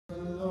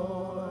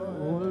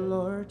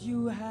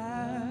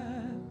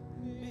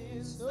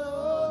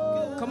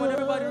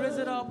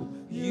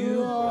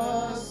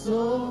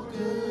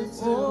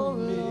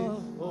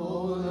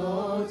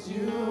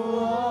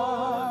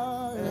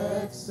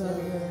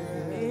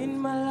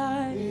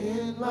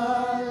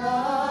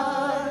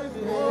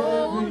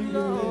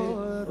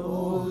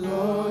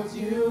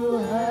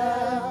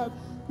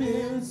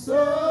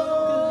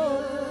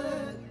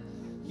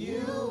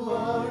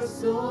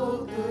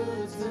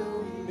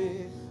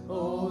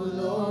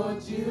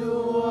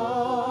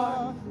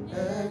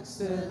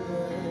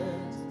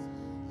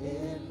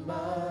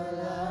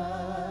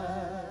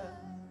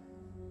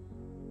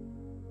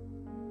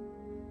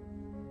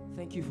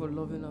for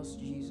loving us,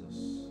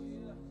 Jesus.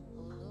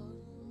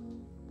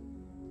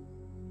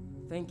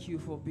 Thank you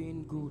for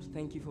being good.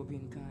 Thank you for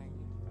being kind.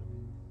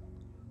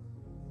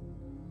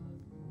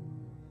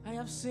 I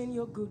have seen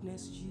your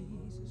goodness,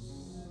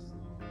 Jesus.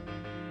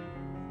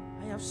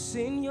 I have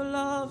seen your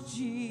love,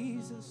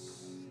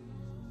 Jesus.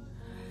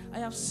 I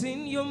have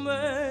seen your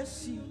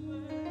mercy.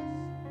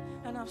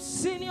 And I've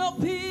seen your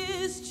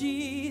peace,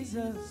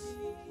 Jesus.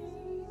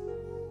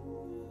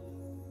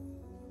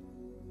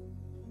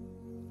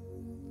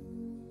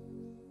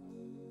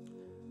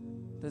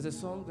 There's a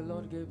song the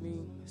Lord gave me.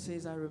 It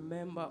says, I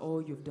remember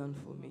all you've done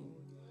for me.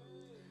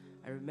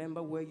 I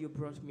remember where you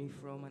brought me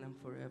from, and I'm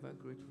forever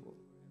grateful.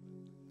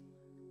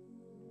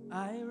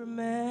 I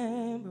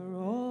remember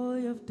all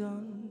you've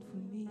done for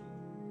me.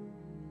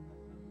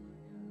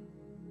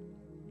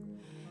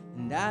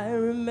 And I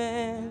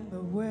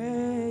remember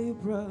where you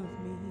brought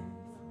me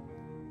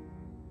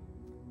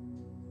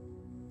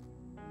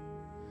from.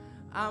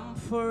 I'm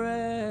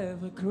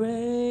forever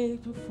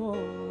grateful for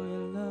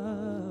your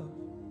love.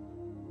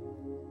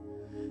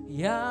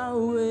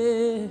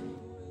 Yahweh,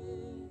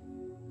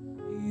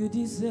 you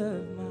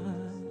deserve my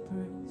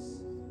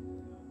praise.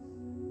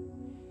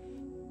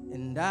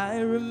 And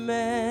I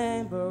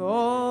remember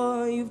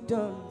all you've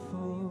done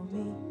for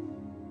me.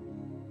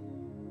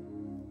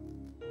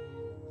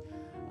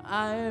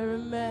 I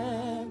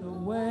remember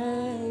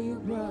where you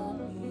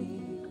brought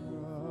me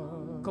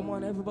from. Come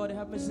on, everybody,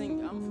 help me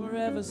sing. I'm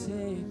forever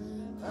saved.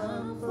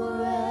 I'm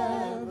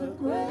forever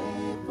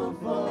grateful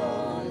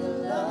for your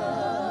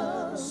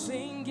love.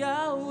 Sing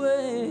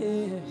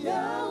Yahweh.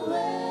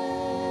 Yahweh,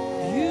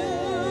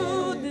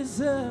 You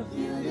deserve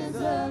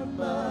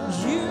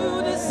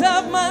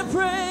my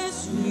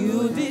praise.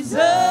 You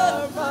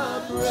deserve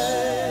my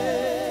praise.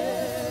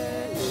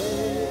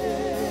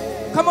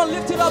 Come on,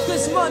 lift it up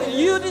this morning.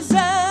 You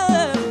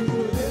deserve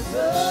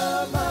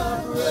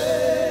My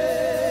praise.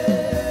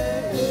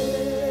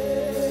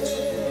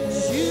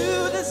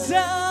 You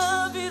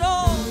deserve it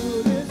all.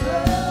 You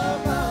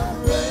deserve my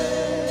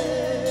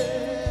praise.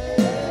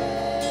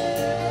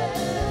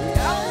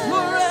 I'm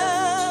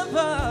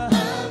forever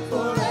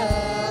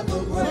Forever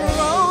for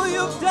all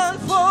you've done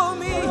for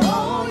me.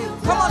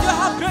 Come on, you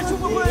have grateful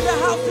people in the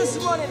house this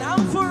morning.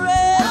 I'm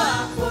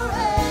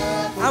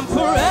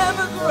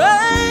forever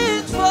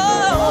grateful.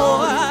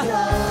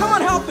 Come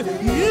on, help me.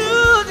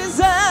 You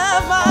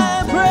deserve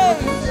my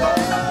praise.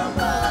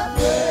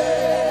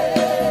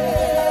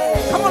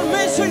 Come on,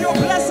 make sure you're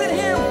blessing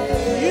him.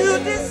 You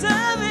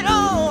deserve it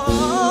all.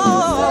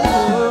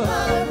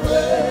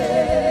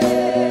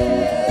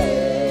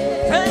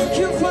 Thank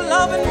you for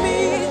loving me,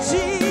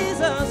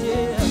 Jesus.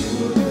 Yeah.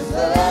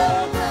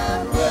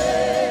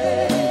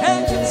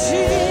 Thank you,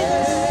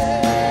 Jesus.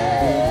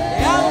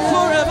 I'm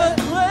forever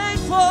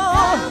grateful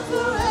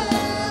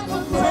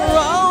for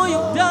all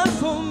you've done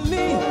for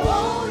me.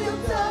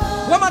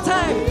 One more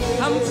time.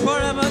 I'm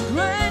forever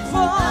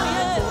grateful,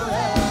 yeah,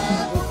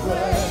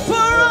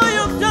 for all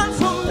you've done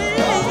for me.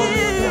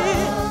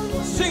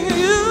 Sing,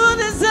 you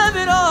deserve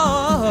it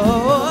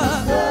all.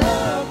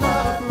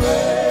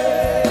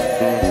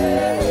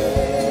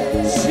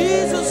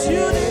 Jesus,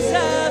 you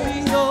deserve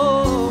it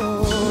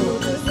all.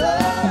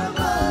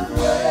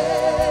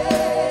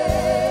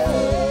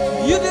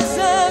 You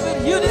deserve it,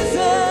 you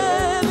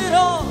deserve it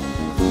all.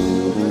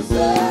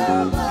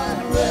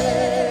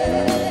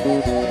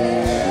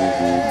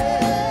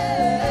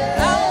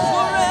 I'm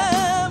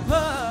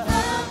forever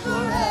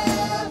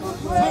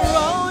for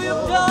all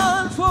you've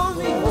done for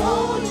me.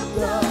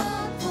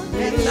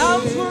 And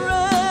I'm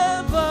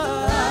forever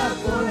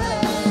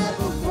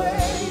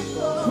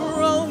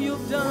for all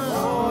you've done.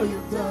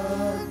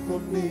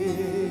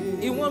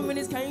 In 1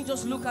 minute, can you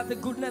just look at the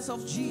goodness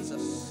of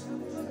Jesus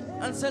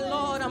and say,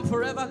 Lord, I'm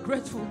forever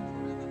grateful.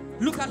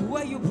 Look at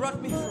where you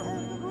brought me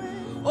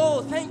from.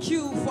 Oh, thank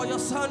you for your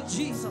son,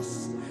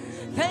 Jesus.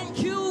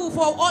 Thank you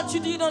for what you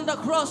did on the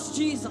cross,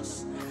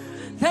 Jesus.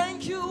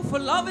 Thank you for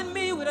loving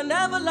me with an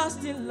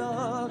everlasting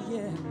love,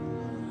 yeah.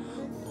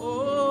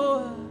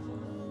 Oh.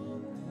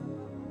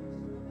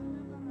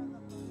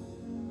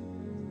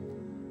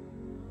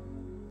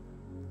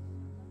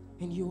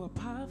 And you are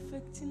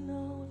perfect in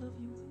all of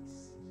your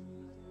ways.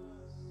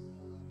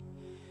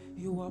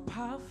 You are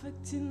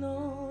perfect in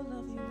all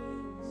of your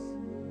ways.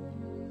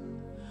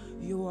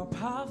 You are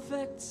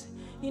perfect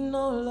in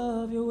all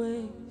of your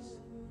ways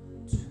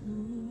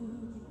too.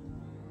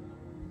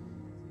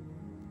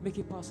 Make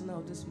it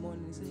personal this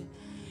morning. Say,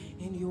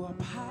 and you are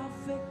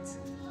perfect.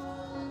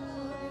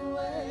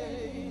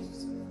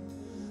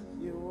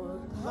 You are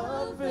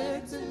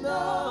perfect in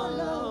all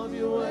of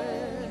your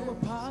ways. You are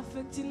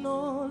perfect in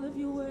all of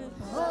your ways.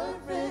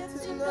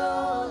 Perfect in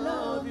all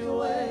of your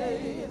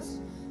ways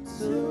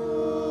to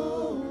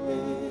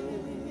me.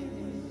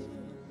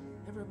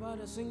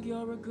 Everybody sing,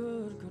 you're a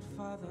good, good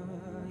Father.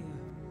 Yeah.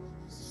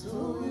 It's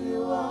who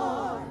you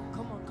are.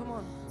 Come on, come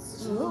on.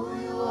 It's who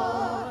you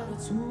are.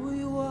 It's who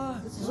you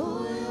are. It's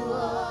who you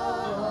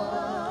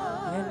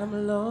are. And I'm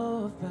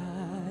loved by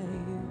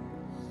you.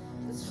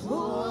 It's who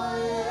I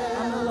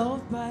am. I'm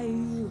loved by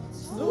you.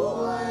 It's who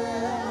I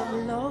am.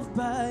 I'm loved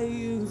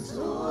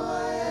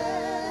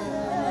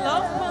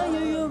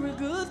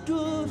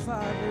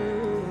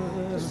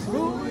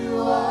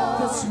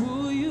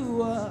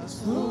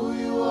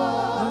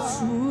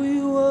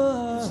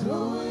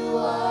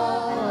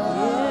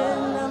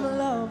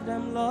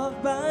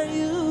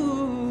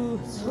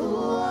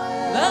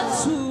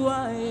That's who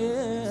I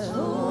am. That's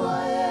who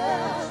I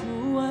am.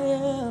 Who I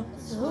am.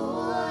 That's who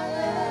I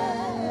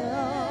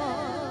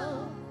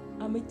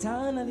am. I'm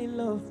eternally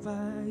loved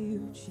by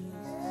you, Jesus.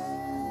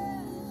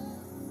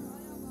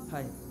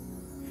 Hi.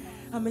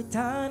 I'm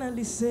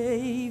eternally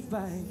saved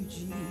by you,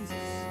 Jesus.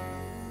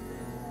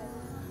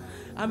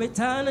 I'm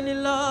eternally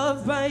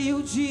loved by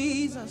you,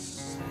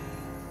 Jesus.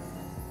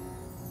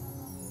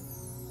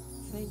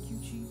 Thank you,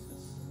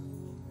 Jesus.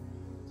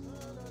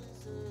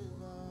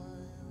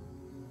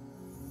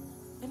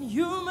 And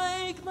you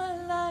make my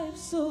life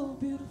so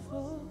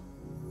beautiful.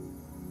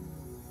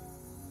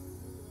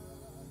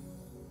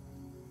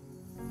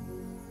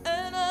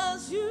 And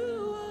as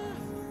you are,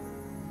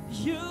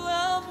 you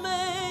have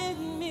made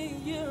me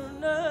here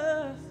on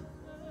earth.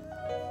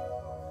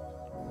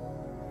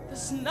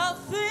 There's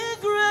nothing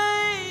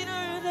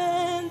greater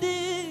than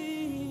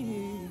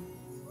thee.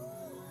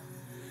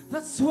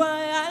 That's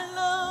why I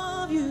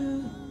love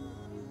you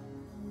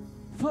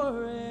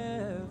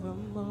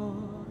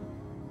forevermore.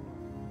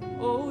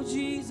 Oh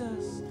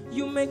Jesus,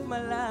 you make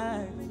my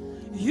life,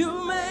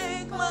 you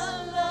make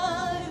my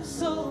life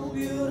so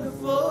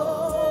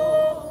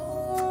beautiful.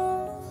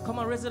 Come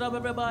on, raise it up,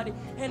 everybody.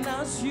 And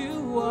as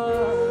you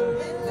are,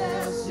 And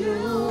as you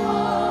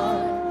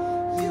are,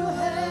 you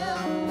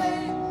have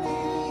made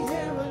me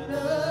here on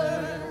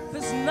earth.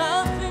 there's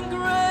nothing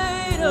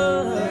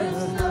greater.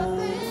 There's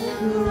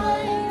nothing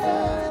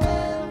greater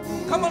than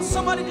thee. Come on,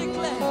 somebody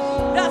declare.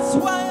 That's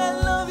why I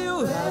love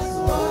you. That's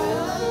why I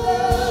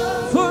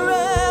love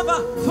Forever,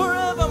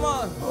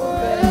 forevermore.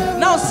 forever.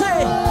 Now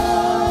say,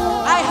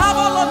 I have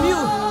all of you.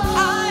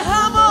 I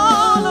have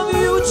all of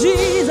you,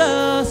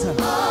 Jesus.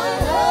 I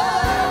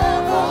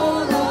have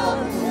all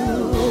of you.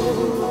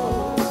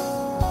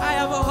 I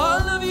have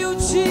all of you,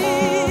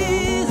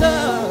 Jesus. I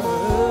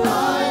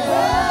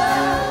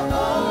have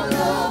all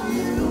of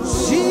you.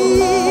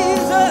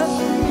 Jesus.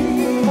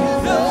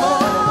 The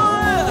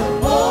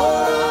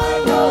more I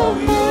know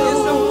you. is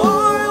the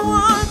more I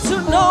want to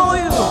know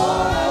you. I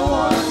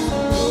want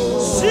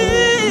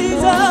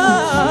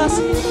Jesus.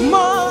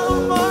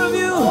 More of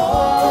you.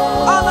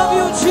 All of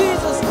you,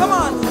 Jesus. Come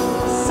on.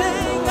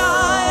 Sing, I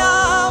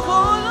have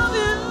all of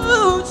you,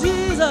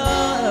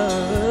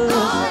 Jesus. I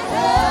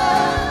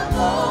have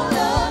all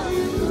of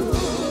you.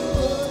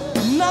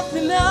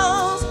 Nothing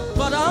else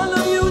but all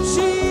of you,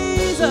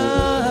 Jesus. I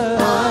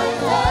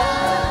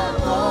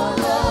have all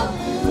of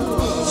you.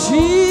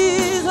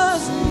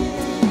 Jesus.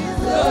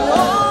 The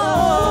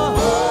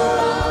more I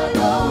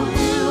know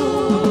you.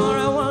 the more I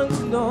want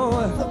to know.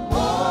 The more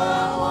I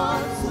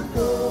want to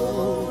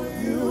know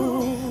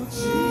you,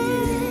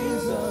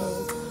 Jesus.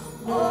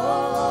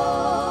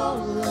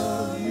 All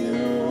of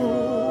you.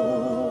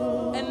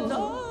 And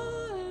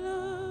all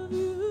of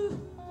you.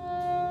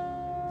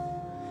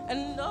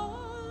 And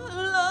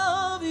all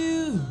of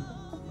you.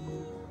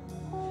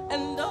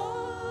 And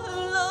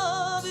all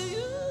of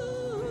you.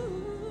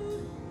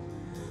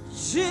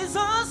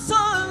 Jesus,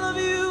 all of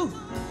you.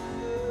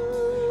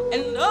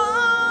 And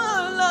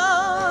all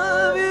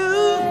of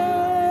you.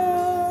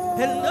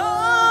 And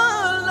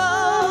all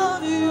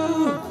of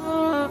you.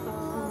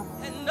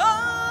 And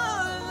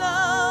all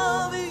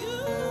of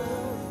you.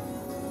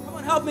 Come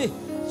on, help me.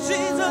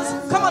 Jesus,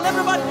 come on,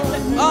 everybody.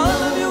 All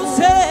of you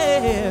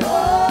say.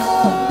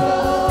 All